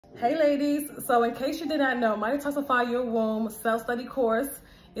Hey ladies, so in case you did not know, my Detoxify Your Womb self-study course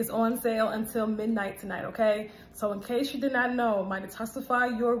is on sale until midnight tonight, okay? So in case you did not know, my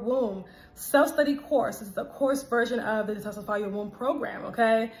Detoxify Your Womb self-study course is the course version of the Detoxify Your Womb program,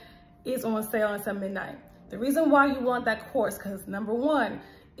 okay? It's on sale until midnight. The reason why you want that course, because number one,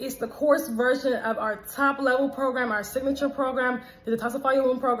 it's the course version of our top level program, our signature program, the Detoxify Your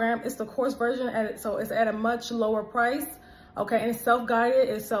Womb program. It's the course version, so it's at a much lower price. Okay, and it's self-guided,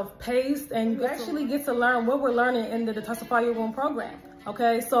 it's self-paced, and you actually get to learn what we're learning in the Detoxify Your Womb program.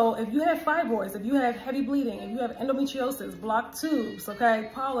 Okay, so if you have fibroids, if you have heavy bleeding, if you have endometriosis, blocked tubes, okay,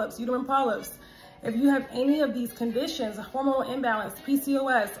 polyps, uterine polyps, if you have any of these conditions, hormonal imbalance,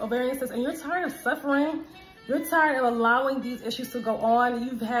 PCOS, ovarian cysts, and you're tired of suffering, you're tired of allowing these issues to go on,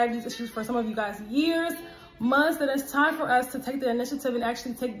 you've had these issues for some of you guys years, months, then it's time for us to take the initiative and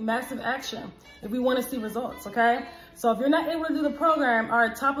actually take massive action if we want to see results, okay? So if you're not able to do the program,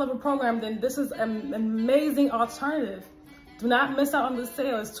 our top level program, then this is an amazing alternative. Do not miss out on this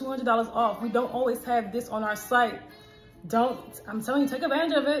sale. It's $200 off. We don't always have this on our site. I'm telling you, take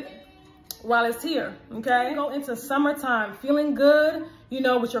advantage of it while it's here, okay? Go into summertime feeling good, you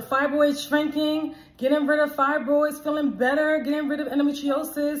know, with your fibroids shrinking, getting rid of fibroids, feeling better, getting rid of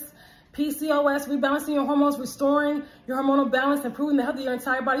endometriosis, PCOS, rebalancing your hormones, restoring your hormonal balance, improving the health of your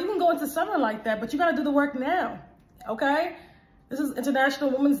entire body. You can go into summer like that, but you gotta do the work now, okay? This is International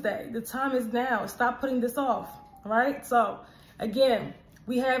Women's Day. The time is now. Stop putting this off, all right? So again,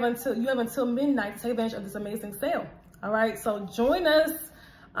 you have until midnight to take advantage of this amazing sale, all right? So join us.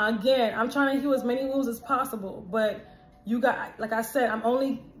 Again, I'm trying to heal as many wounds as possible, but you got, like I said, I'm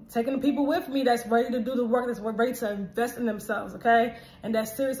only taking the people with me that's ready to do the work, that's ready to invest in themselves, okay? And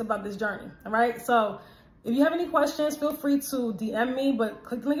that's serious about this journey, all right? So if you have any questions, feel free to DM me, but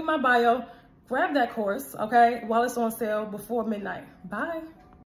click the link in my bio, grab that course, okay, while it's on sale before midnight. Bye.